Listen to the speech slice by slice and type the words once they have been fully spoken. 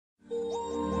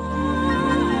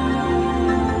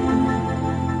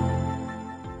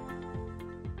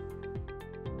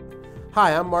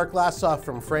Hi, I'm Mark Lassoff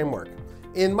from Framework.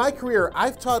 In my career,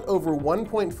 I've taught over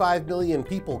 1.5 million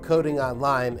people coding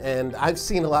online, and I've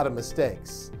seen a lot of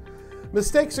mistakes.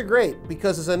 Mistakes are great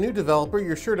because as a new developer,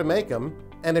 you're sure to make them,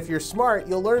 and if you're smart,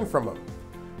 you'll learn from them.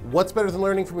 What's better than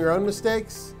learning from your own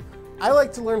mistakes? I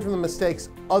like to learn from the mistakes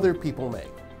other people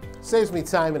make. Saves me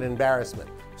time and embarrassment.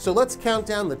 So let's count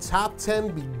down the top 10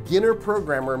 beginner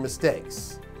programmer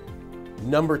mistakes.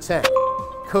 Number 10,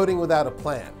 coding without a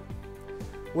plan.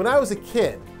 When I was a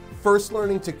kid, first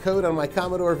learning to code on my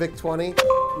Commodore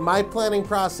VIC-20, my planning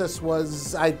process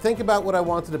was I'd think about what I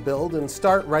wanted to build and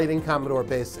start writing Commodore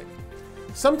BASIC.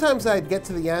 Sometimes I'd get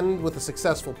to the end with a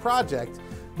successful project,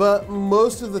 but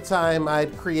most of the time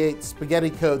I'd create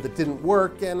spaghetti code that didn't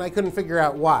work and I couldn't figure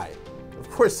out why.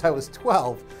 Of course, I was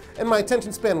 12 and my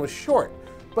attention span was short,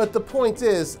 but the point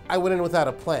is I went in without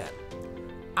a plan.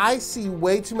 I see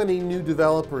way too many new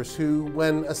developers who,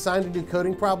 when assigned a new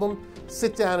coding problem,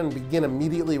 sit down and begin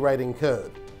immediately writing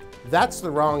code. That's the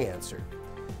wrong answer.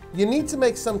 You need to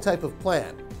make some type of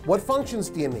plan. What functions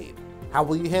do you need? How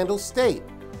will you handle state?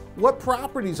 What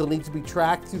properties will need to be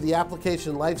tracked through the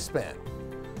application lifespan?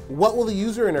 What will the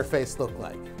user interface look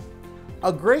like?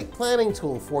 A great planning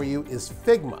tool for you is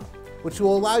Figma, which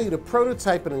will allow you to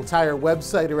prototype an entire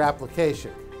website or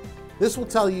application. This will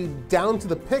tell you down to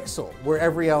the pixel where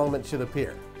every element should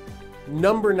appear.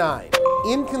 Number 9,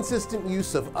 inconsistent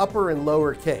use of upper and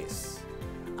lower case.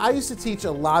 I used to teach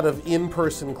a lot of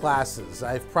in-person classes.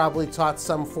 I've probably taught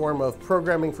some form of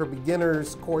programming for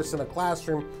beginners course in a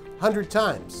classroom 100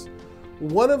 times.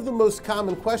 One of the most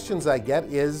common questions I get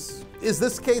is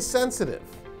this case sensitive?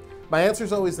 My answer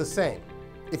is always the same.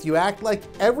 If you act like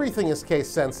everything is case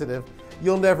sensitive,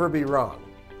 you'll never be wrong.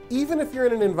 Even if you're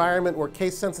in an environment where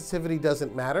case sensitivity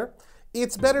doesn't matter,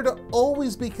 it's better to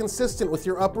always be consistent with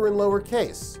your upper and lower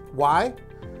case. Why?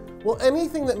 Well,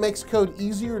 anything that makes code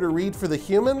easier to read for the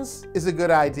humans is a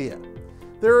good idea.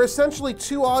 There are essentially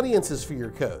two audiences for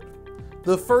your code.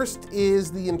 The first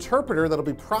is the interpreter that'll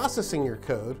be processing your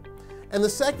code, and the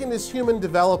second is human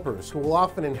developers who will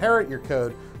often inherit your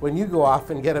code when you go off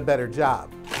and get a better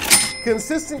job.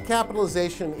 Consistent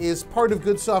capitalization is part of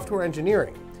good software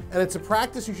engineering, and it's a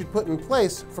practice you should put in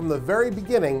place from the very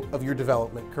beginning of your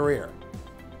development career.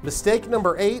 Mistake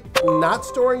number 8, not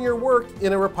storing your work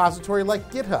in a repository like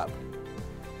Github.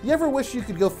 You ever wish you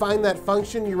could go find that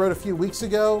function you wrote a few weeks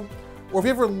ago? Or have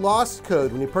you ever lost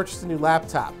code when you purchased a new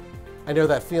laptop? I know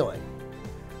that feeling.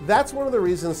 That's one of the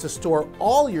reasons to store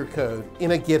all your code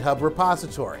in a GitHub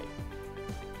repository.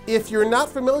 If you're not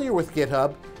familiar with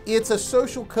GitHub, it's a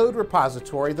social code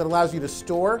repository that allows you to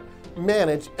store,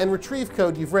 manage, and retrieve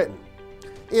code you've written.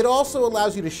 It also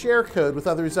allows you to share code with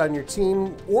others on your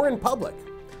team or in public.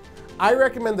 I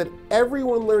recommend that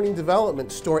everyone learning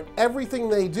development store everything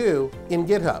they do in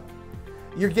GitHub.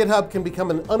 Your GitHub can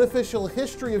become an unofficial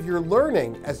history of your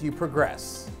learning as you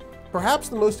progress. Perhaps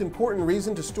the most important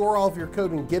reason to store all of your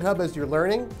code in GitHub as you're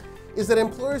learning is that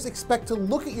employers expect to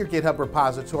look at your GitHub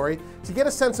repository to get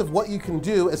a sense of what you can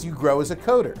do as you grow as a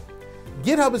coder.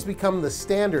 GitHub has become the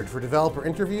standard for developer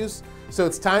interviews, so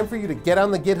it's time for you to get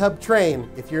on the GitHub train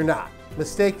if you're not.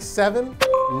 Mistake 7,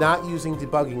 not using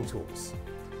debugging tools.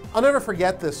 I'll never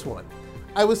forget this one.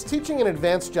 I was teaching an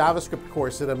advanced JavaScript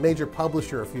course at a major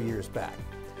publisher a few years back.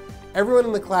 Everyone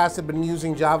in the class had been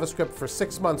using JavaScript for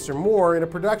 6 months or more in a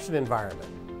production environment.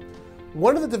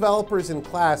 One of the developers in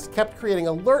class kept creating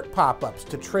alert pop-ups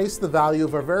to trace the value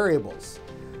of our variables.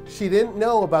 She didn't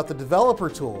know about the developer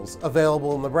tools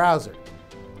available in the browser.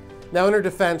 Now, in her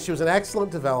defense, she was an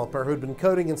excellent developer who had been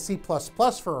coding in C++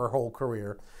 for her whole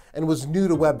career and was new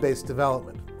to web-based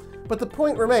development. But the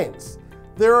point remains.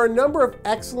 There are a number of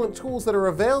excellent tools that are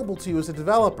available to you as a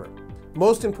developer.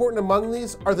 Most important among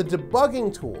these are the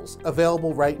debugging tools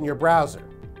available right in your browser.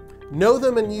 Know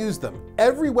them and use them.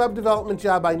 Every web development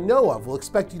job I know of will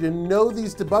expect you to know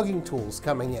these debugging tools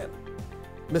coming in.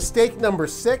 Mistake number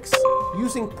 6,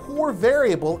 using poor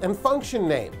variable and function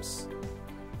names.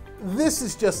 This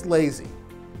is just lazy.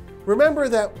 Remember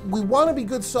that we want to be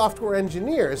good software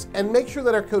engineers and make sure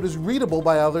that our code is readable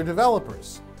by other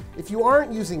developers. If you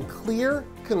aren't using clear,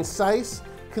 concise,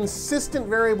 consistent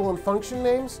variable and function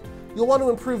names, you'll want to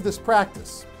improve this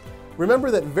practice.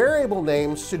 Remember that variable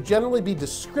names should generally be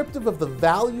descriptive of the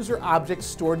values or objects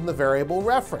stored in the variable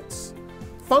reference.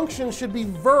 Functions should be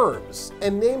verbs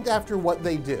and named after what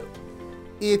they do.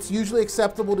 It's usually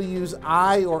acceptable to use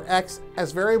I or X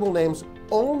as variable names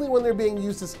only when they're being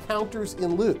used as counters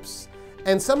in loops,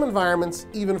 and some environments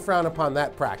even frown upon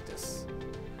that practice.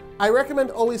 I recommend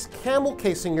always camel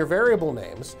casing your variable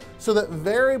names so that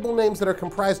variable names that are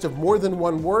comprised of more than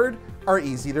one word are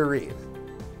easy to read.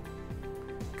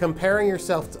 Comparing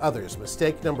yourself to others,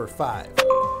 mistake number 5.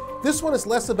 This one is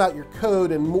less about your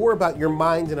code and more about your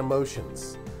mind and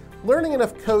emotions. Learning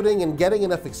enough coding and getting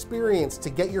enough experience to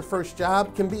get your first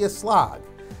job can be a slog.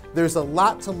 There's a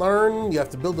lot to learn, you have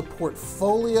to build a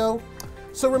portfolio.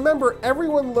 So remember,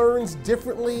 everyone learns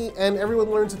differently and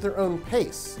everyone learns at their own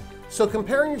pace. So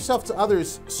comparing yourself to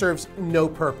others serves no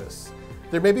purpose.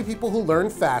 There may be people who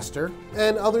learn faster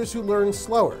and others who learn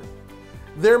slower.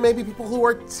 There may be people who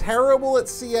are terrible at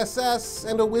CSS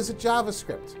and a whiz at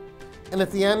JavaScript. And at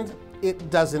the end, it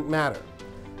doesn't matter.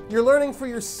 You're learning for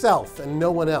yourself and no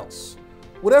one else.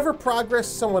 Whatever progress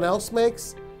someone else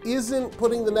makes isn't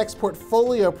putting the next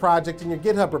portfolio project in your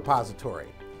GitHub repository.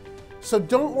 So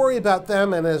don't worry about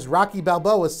them, and as Rocky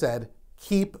Balboa said,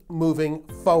 keep moving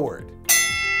forward.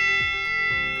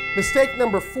 Mistake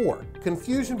number 4,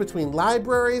 confusion between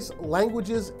libraries,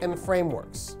 languages, and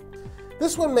frameworks.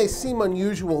 This one may seem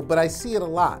unusual, but I see it a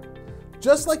lot.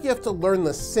 Just like you have to learn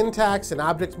the syntax and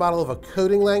object model of a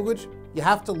coding language, you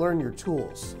have to learn your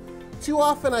tools. Too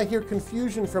often I hear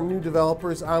confusion from new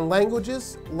developers on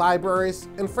languages, libraries,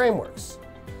 and frameworks.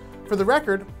 For the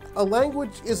record, a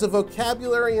language is a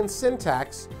vocabulary and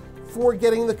syntax for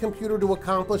getting the computer to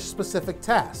accomplish specific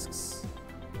tasks.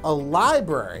 A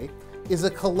library is a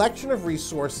collection of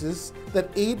resources that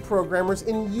aid programmers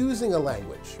in using a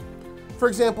language. For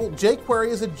example, jQuery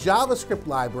is a JavaScript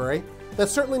library that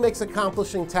certainly makes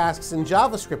accomplishing tasks in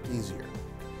JavaScript easier.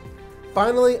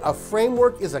 Finally, a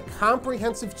framework is a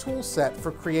comprehensive tool set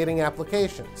for creating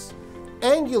applications.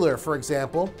 Angular, for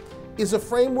example, is a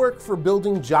framework for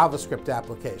building JavaScript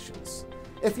applications.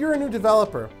 If you're a new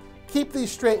developer, keep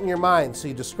these straight in your mind so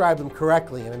you describe them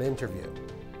correctly in an interview.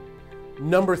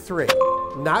 Number 3,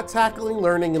 not tackling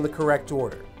learning in the correct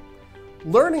order.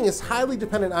 Learning is highly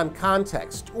dependent on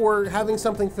context or having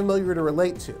something familiar to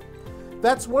relate to.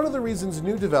 That's one of the reasons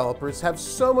new developers have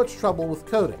so much trouble with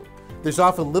coding. There's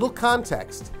often little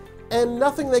context and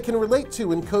nothing they can relate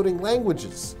to in coding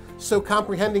languages, so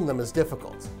comprehending them is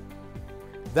difficult.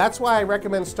 That's why I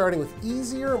recommend starting with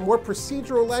easier, more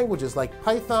procedural languages like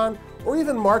Python or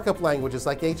even markup languages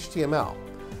like HTML.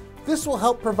 This will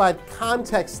help provide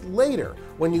context later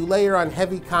when you layer on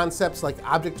heavy concepts like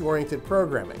object-oriented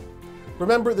programming.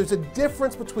 Remember, there's a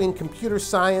difference between computer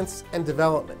science and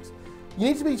development. You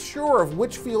need to be sure of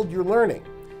which field you're learning.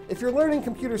 If you're learning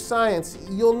computer science,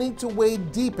 you'll need to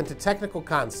wade deep into technical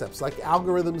concepts like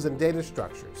algorithms and data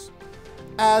structures.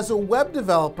 As a web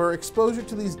developer, exposure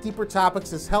to these deeper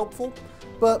topics is helpful,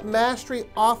 but mastery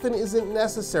often isn't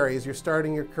necessary as you're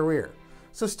starting your career.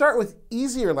 So start with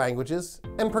easier languages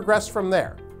and progress from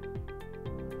there.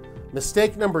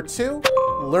 Mistake number 2,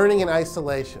 learning in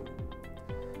isolation.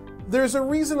 There's a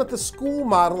reason that the school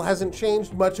model hasn't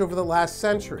changed much over the last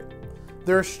century.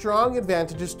 There are strong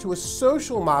advantages to a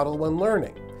social model when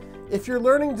learning. If you're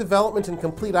learning development in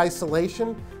complete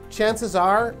isolation, chances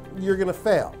are you're going to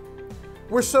fail.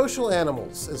 We're social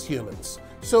animals as humans,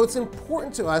 so it's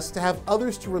important to us to have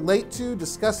others to relate to,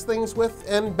 discuss things with,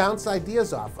 and bounce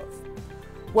ideas off of.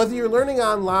 Whether you're learning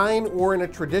online or in a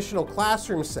traditional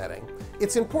classroom setting,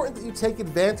 it's important that you take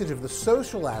advantage of the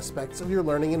social aspects of your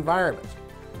learning environment.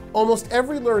 Almost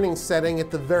every learning setting,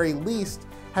 at the very least,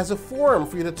 has a forum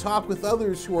for you to talk with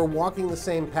others who are walking the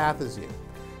same path as you.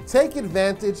 Take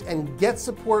advantage and get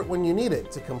support when you need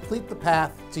it to complete the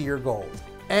path to your goal.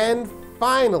 And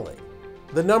finally,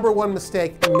 the number 1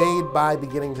 mistake made by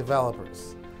beginning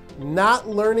developers: not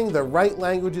learning the right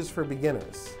languages for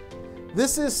beginners.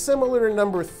 This is similar to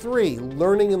number 3,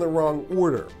 learning in the wrong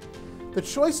order. The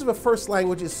choice of a first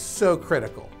language is so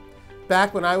critical.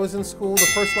 Back when I was in school,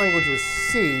 the first language was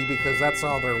C because that's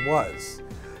all there was.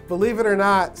 Believe it or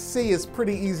not, C is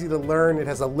pretty easy to learn. It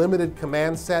has a limited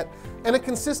command set and a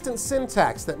consistent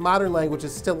syntax that modern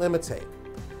languages still imitate.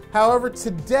 However,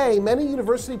 today, many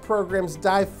university programs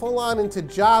dive full-on into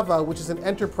Java, which is an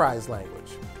enterprise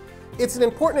language. It's an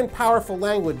important and powerful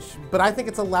language, but I think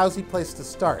it's a lousy place to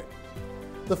start.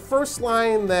 The first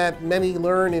line that many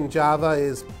learn in Java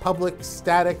is public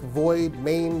static void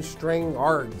main string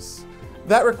args.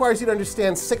 That requires you to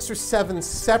understand 6 or 7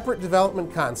 separate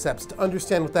development concepts to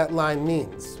understand what that line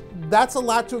means. That's a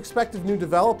lot to expect of new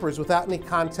developers without any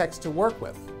context to work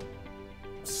with.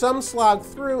 Some slog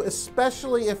through,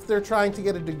 especially if they're trying to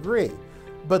get a degree,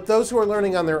 but those who are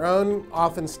learning on their own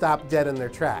often stop dead in their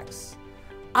tracks.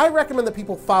 I recommend that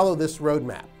people follow this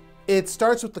roadmap. It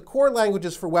starts with the core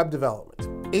languages for web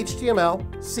development: HTML,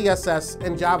 CSS,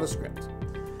 and JavaScript.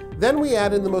 Then we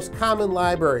add in the most common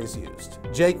libraries used,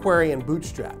 jQuery and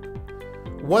Bootstrap.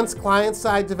 Once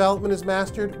client-side development is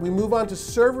mastered, we move on to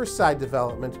server-side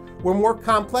development, where more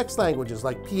complex languages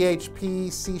like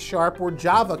PHP, C# or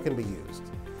Java can be used.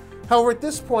 However, at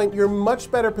this point, you're much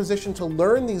better positioned to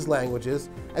learn these languages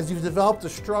as you've developed a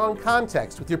strong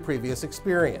context with your previous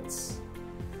experience.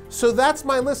 So that's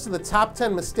my list of the top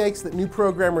 10 mistakes that new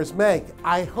programmers make.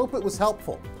 I hope it was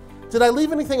helpful. Did I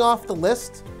leave anything off the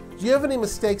list? Do you have any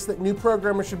mistakes that new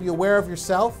programmers should be aware of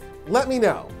yourself? Let me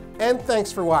know. And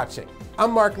thanks for watching.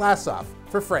 I'm Mark Lassoff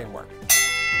for Framework.